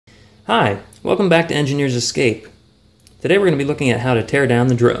Hi, welcome back to Engineers Escape. Today we're going to be looking at how to tear down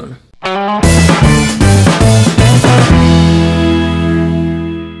the drone.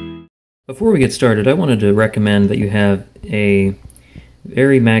 Before we get started, I wanted to recommend that you have a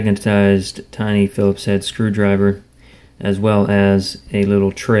very magnetized tiny Phillips head screwdriver, as well as a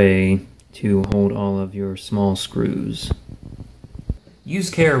little tray to hold all of your small screws. Use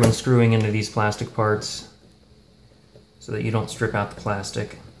care when screwing into these plastic parts so that you don't strip out the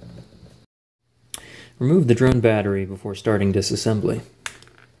plastic. Remove the drone battery before starting disassembly.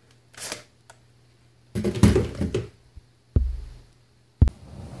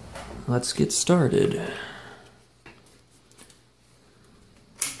 Let's get started.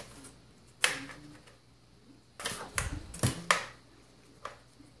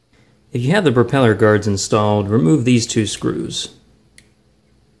 If you have the propeller guards installed, remove these two screws.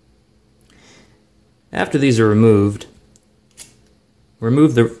 After these are removed,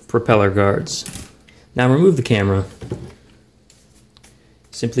 remove the propeller guards. Now remove the camera.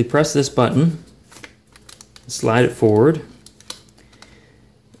 Simply press this button, slide it forward,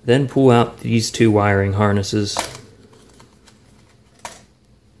 then pull out these two wiring harnesses.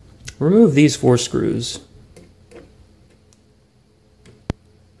 Remove these 4 screws.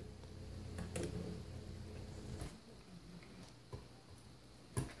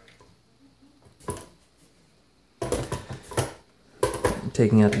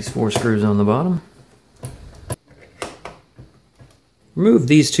 Taking out these 4 screws on the bottom. Remove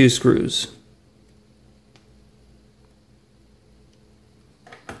these 2 screws.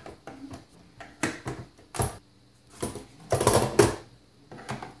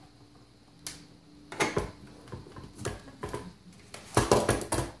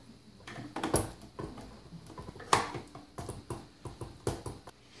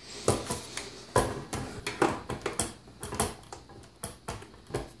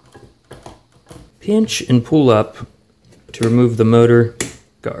 Pinch and pull up to remove the motor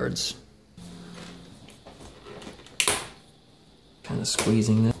guards. Kind of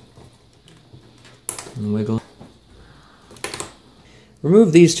squeezing that and wiggle.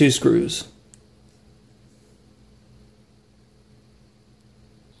 Remove these 2 screws.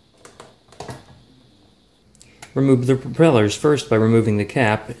 Remove the propellers first by removing the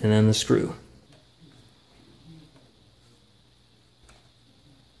cap and then the screw.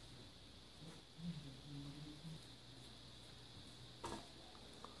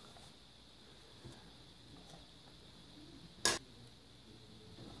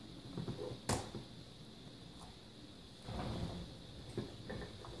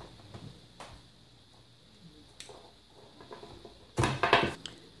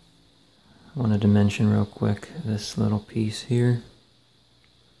 I wanted to mention real quick this little piece here.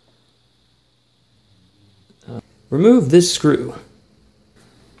 Remove this screw.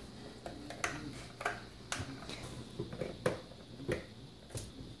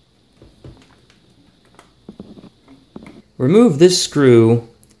 Remove this screw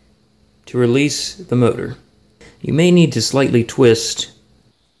to release the motor. You may need to slightly twist.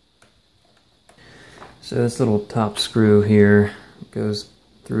 So this little top screw here goes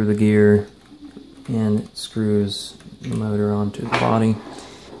through the gear and it screws the motor onto the body.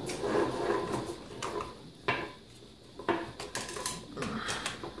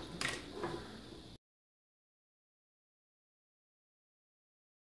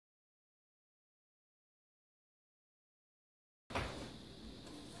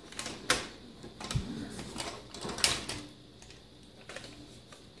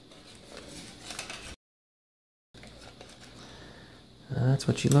 That's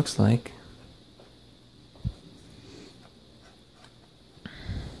what she looks like.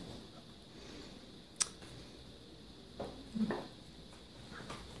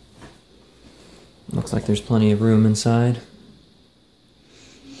 Looks like there's plenty of room inside.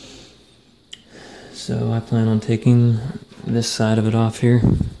 So I plan on taking this side of it off here.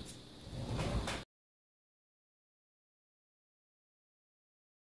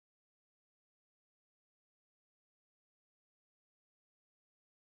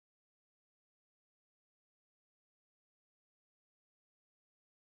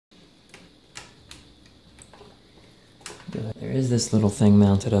 There is this little thing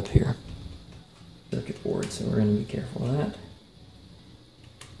mounted up here. Circuit board, so we're going to be careful of that.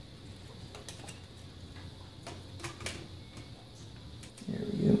 There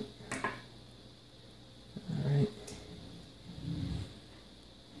we go. Alright.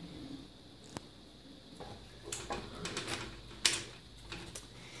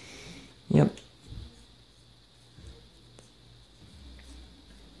 Yep.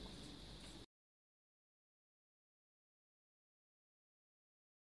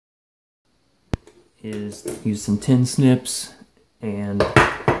 is use some tin snips, and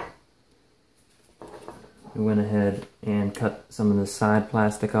we went ahead and cut some of the side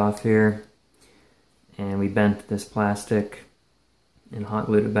plastic off here, and we bent this plastic and hot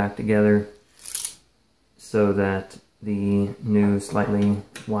glued it back together so that the new slightly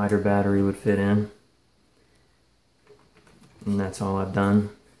wider battery would fit in. And that's all I've done.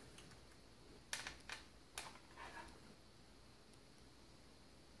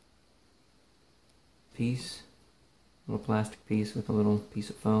 Piece, little plastic piece with a little piece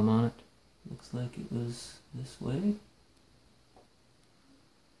of foam on it. Looks like it was this way.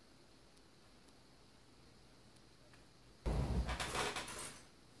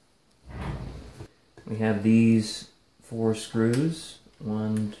 We have these 4 screws,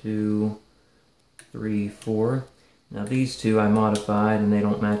 1, 2, 3, 4. Now these 2 I modified and they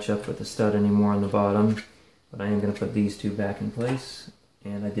don't match up with the stud anymore on the bottom, but I am going to put these 2 back in place,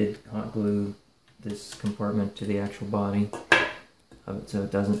 and I did hot glue this compartment to the actual body of it so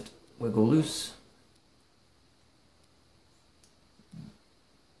it doesn't wiggle loose.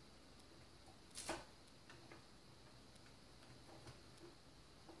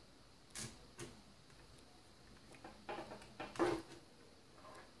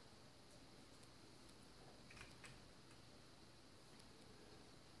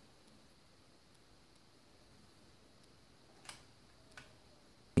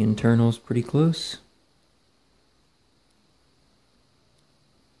 The internal's pretty close.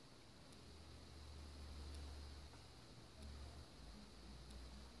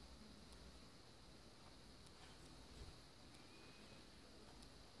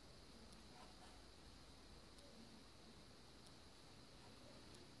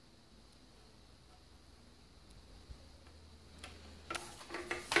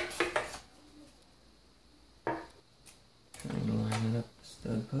 Trying to line it up with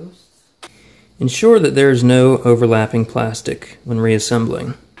stud posts. Ensure that there is no overlapping plastic when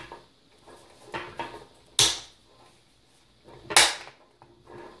reassembling.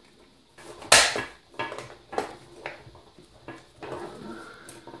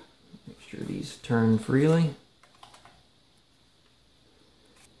 Make sure these turn freely.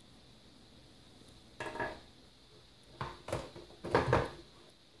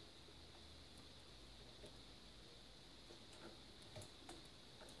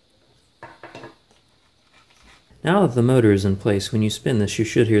 Now that the motor is in place, when you spin this, you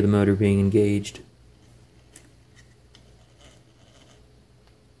should hear the motor being engaged.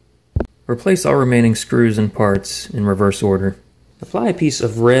 Replace all remaining screws and parts in reverse order. Apply a piece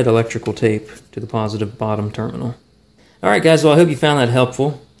of red electrical tape to the positive bottom terminal. Alright guys, well I hope you found that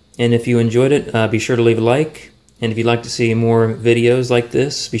helpful, and if you enjoyed it, be sure to leave a like, and if you'd like to see more videos like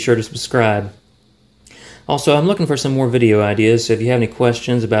this, be sure to subscribe. Also, I'm looking for some more video ideas, so if you have any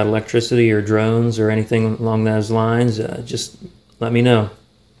questions about electricity or drones or anything along those lines, just let me know.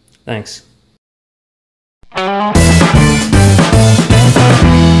 Thanks.